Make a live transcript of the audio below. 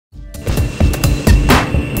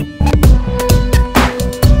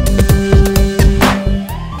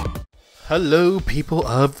Hello, people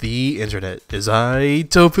of the internet. It is I,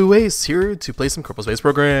 TofuAce, here to play some Kerbal Space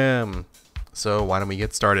Program. So why don't we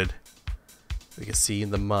get started? We can see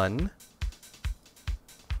the Mun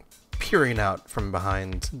peering out from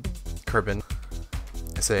behind Kerbal.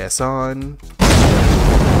 SAS on.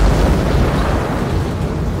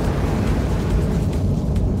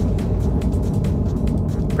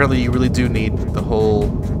 Apparently you really do need the whole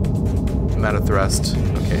amount of thrust.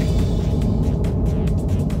 Okay.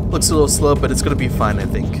 Looks a little slow, but it's gonna be fine, I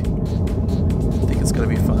think. I think it's gonna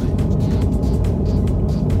be fine.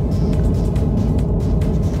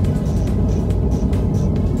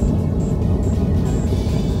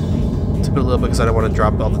 Tip it a little bit because I don't want to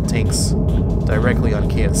drop all the tanks directly on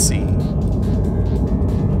KSC.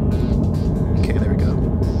 Okay, there we go.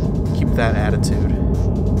 Keep that attitude.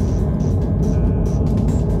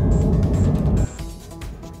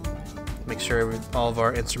 Make sure all of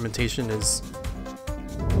our instrumentation is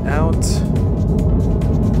out.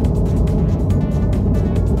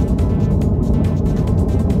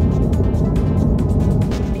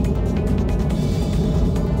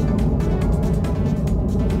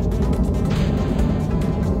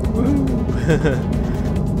 Woo!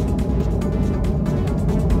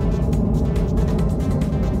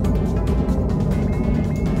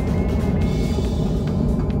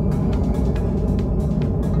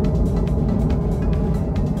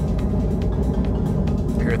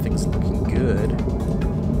 Everything's looking good.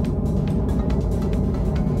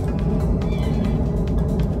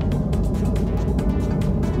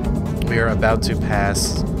 We are about to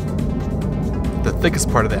pass the thickest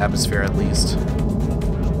part of the atmosphere, at least.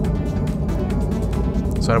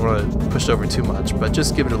 So I don't want to push over too much, but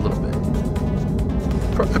just give it a little bit.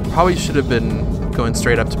 I probably should have been going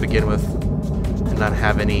straight up to begin with and not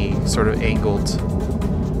have any sort of angled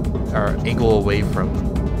or angle away from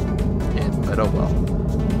it, but oh well.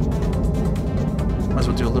 Might as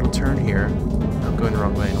well do a little turn here. I'm going the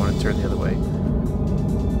wrong way. I want to turn the other way.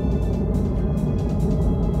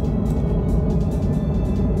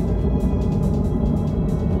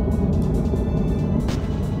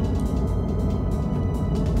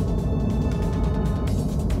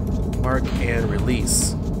 Mark and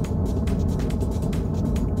release.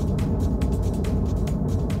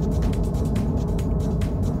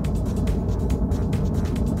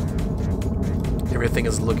 Everything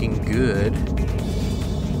is looking good.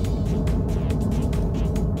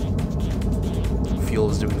 Fuel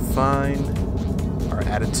is doing fine. Our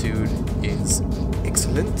attitude is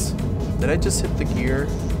excellent. Did I just hit the gear?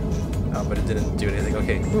 Oh, but it didn't do anything.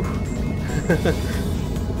 Okay. Whew.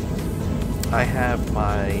 I have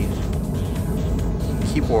my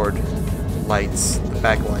keyboard lights, the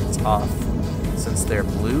back lights, off since they're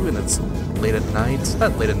blue and it's late at night. It's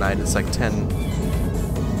not late at night, it's like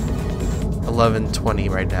 11:20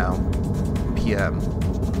 right now p.m.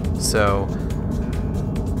 So I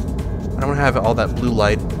don't want to have all that blue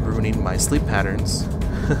light ruining my sleep patterns.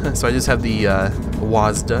 So I just have the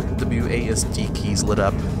WASD, W-A-S-D keys lit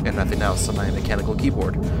up and nothing else on my mechanical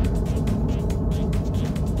keyboard.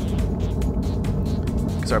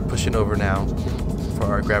 Start pushing over now for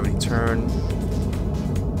our gravity turn.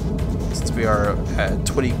 Since we are at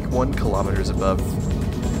 21 kilometers above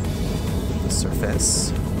the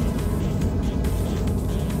surface.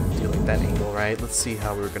 Do you like that angle, right? Let's see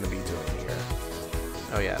how we're going to be doing here.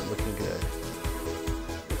 Oh yeah, looking good.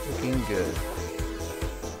 Looking good.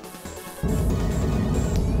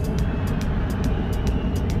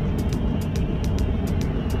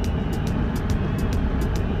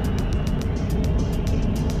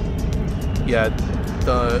 Yeah,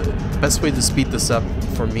 the best way to speed this up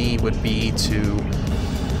for me would be to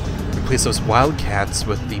replace those Wildcats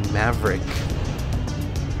with the Maverick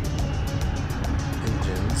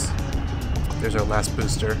engines. There's our last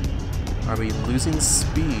booster. Are we losing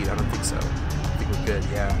speed? I don't think so. I think we're good,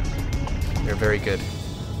 yeah. We're very good.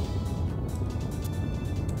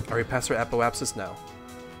 Are we past our apoapsis? No.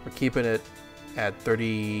 We're keeping it at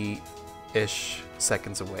 30-ish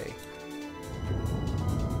seconds away.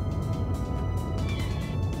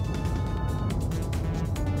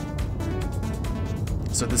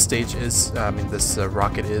 So this stage is, this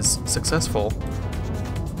rocket is successful,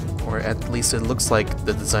 or at least it looks like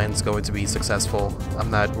the design is going to be successful.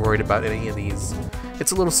 I'm not worried about any of these.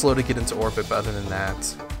 It's a little slow to get into orbit, but other than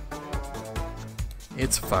that,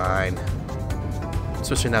 it's fine.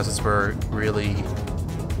 Especially now since we're really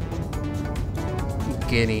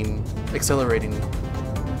accelerating,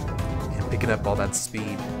 and picking up all that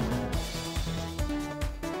speed.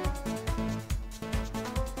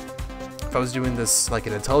 If I was doing this like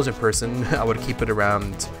an intelligent person, I would keep it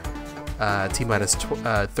around T-minus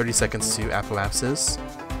 30 seconds to apoapsis.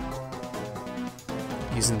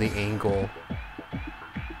 using the angle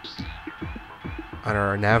on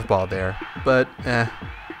our nav ball there, but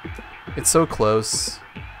it's so close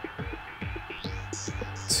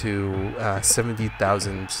to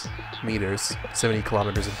 70,000 meters, 70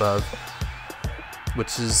 kilometers above,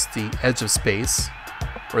 which is the edge of space,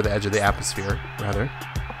 or the edge of the atmosphere, rather.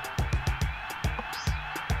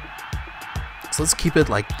 So let's keep it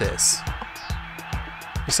like this.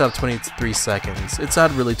 We still have 23 seconds. It's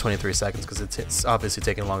not really 23 seconds because it's obviously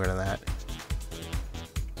taking longer than that.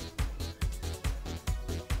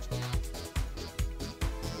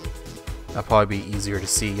 That'll probably be easier to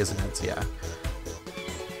see, isn't it? Yeah.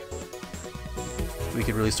 We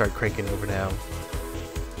could really start cranking over now.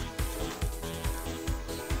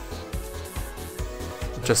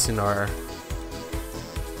 Adjusting our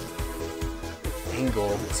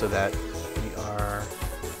angle so that we are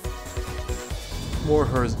more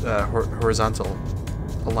horizontal,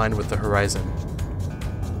 aligned with the horizon,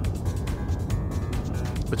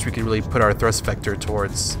 which we could really put our thrust vector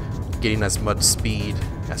towards getting as much speed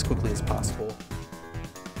as quickly as possible.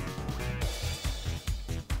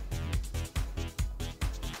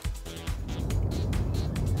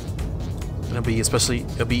 And it'll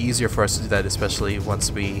be easier for us to do that, especially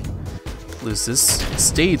once we lose this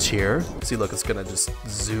stage here. See, look, it's gonna just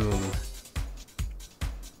zoom.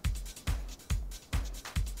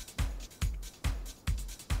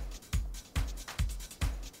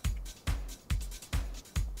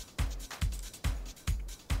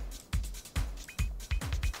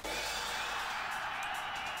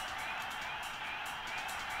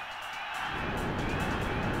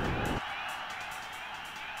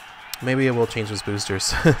 Maybe it will change those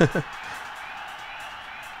boosters. Because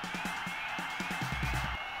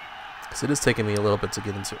it is taking me a little bit to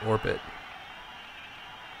get into orbit.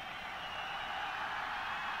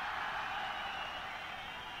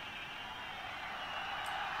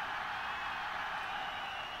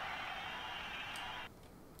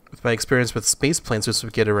 With my experience with space planes, this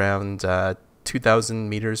would get around 2,000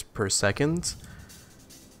 meters per second.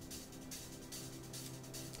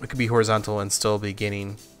 It could be horizontal and still be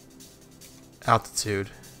gaining altitude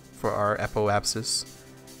for our apoapsis.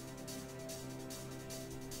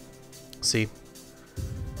 See?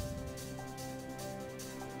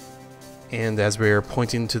 And as we're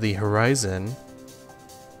pointing to the horizon,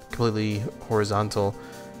 completely horizontal,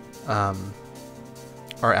 our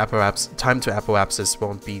time to apoapsis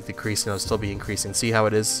won't be decreasing, it'll still be increasing. See how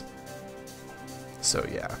it is? So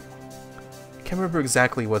yeah. I can't remember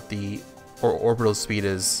exactly what the orbital speed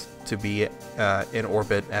is to be in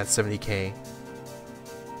orbit at 70K.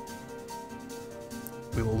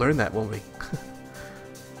 We will learn that, won't we?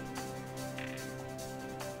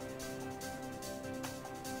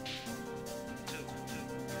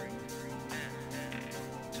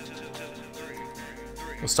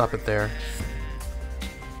 We'll stop it there.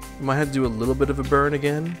 We might have to do a little bit of a burn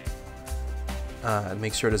again. And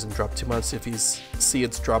make sure it doesn't drop too much. If you see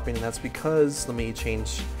it's dropping, that's because, let me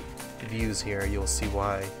change views here, you'll see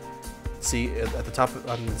why. See, at the top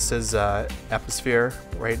it says atmosphere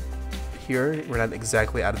right here. We're not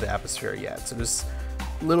exactly out of the atmosphere yet, so there's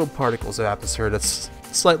little particles of atmosphere that's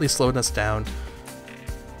slightly slowing us down,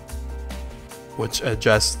 which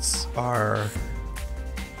adjusts our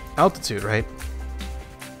altitude, right?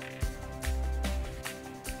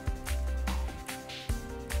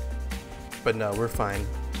 But no, we're fine.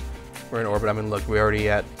 We're in orbit. I mean, look, we're already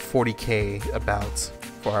at 40K about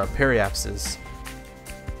for our periapsis.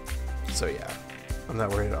 So yeah, I'm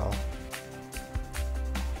not worried at all.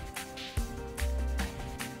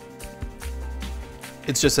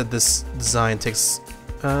 It's just that this design takes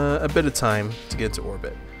a bit of time to get into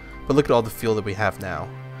orbit. But look at all the fuel that we have now.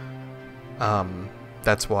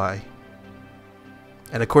 That's why.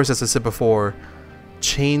 And of course, as I said before,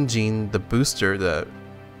 changing the booster, the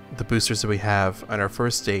boosters that we have on our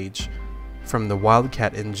first stage from the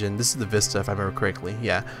Wildcat engine, this is the Vista if I remember correctly,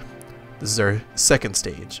 yeah. This is our second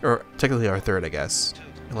stage, or technically our third, I guess.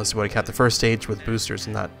 Unless you want to count the first stage with boosters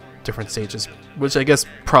and not different stages, which I guess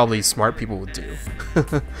probably smart people would do.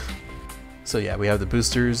 So yeah, we have the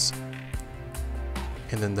boosters,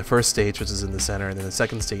 and then the first stage, which is in the center, and then the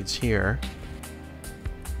second stage here.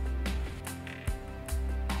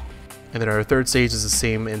 And then our third stage is the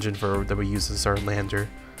same engine that we use as our lander,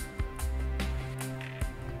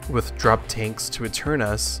 with drop tanks to return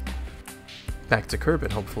us back to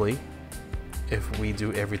Kerbal, hopefully, if we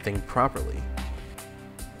do everything properly.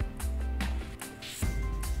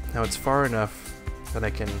 Now it's far enough that I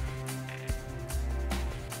can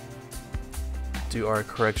do our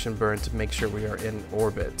correction burn to make sure we are in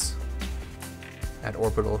orbit at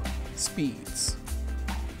orbital speeds.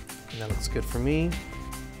 And that looks good for me.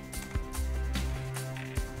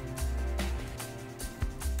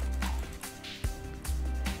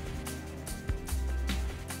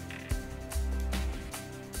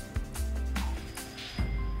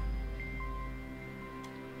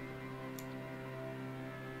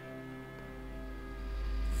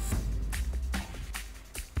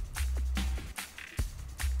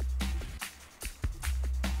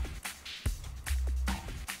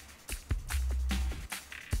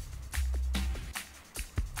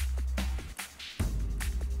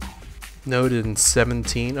 node in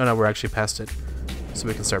 17. Oh no, we're actually past it. So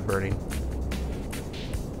we can start burning.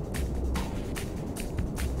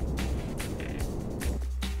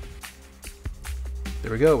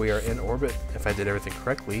 There we go, we are in orbit, if I did everything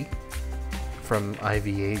correctly. From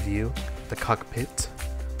IVA view, the cockpit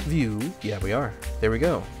view. Yeah, we are. There we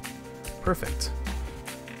go. Perfect.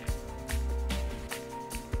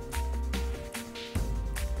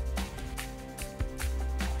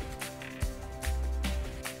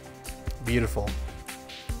 Beautiful.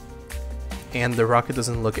 And the rocket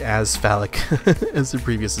doesn't look as phallic as the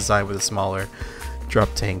previous design with the smaller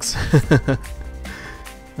drop tanks.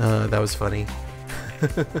 That was funny.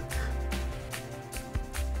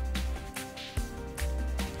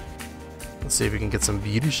 Let's see if we can get some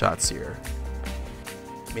beauty shots here.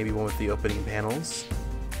 Maybe one with the opening panels.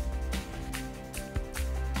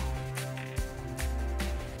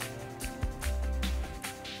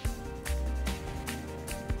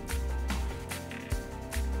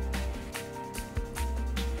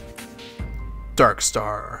 Dark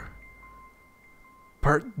Star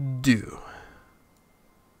Part 2.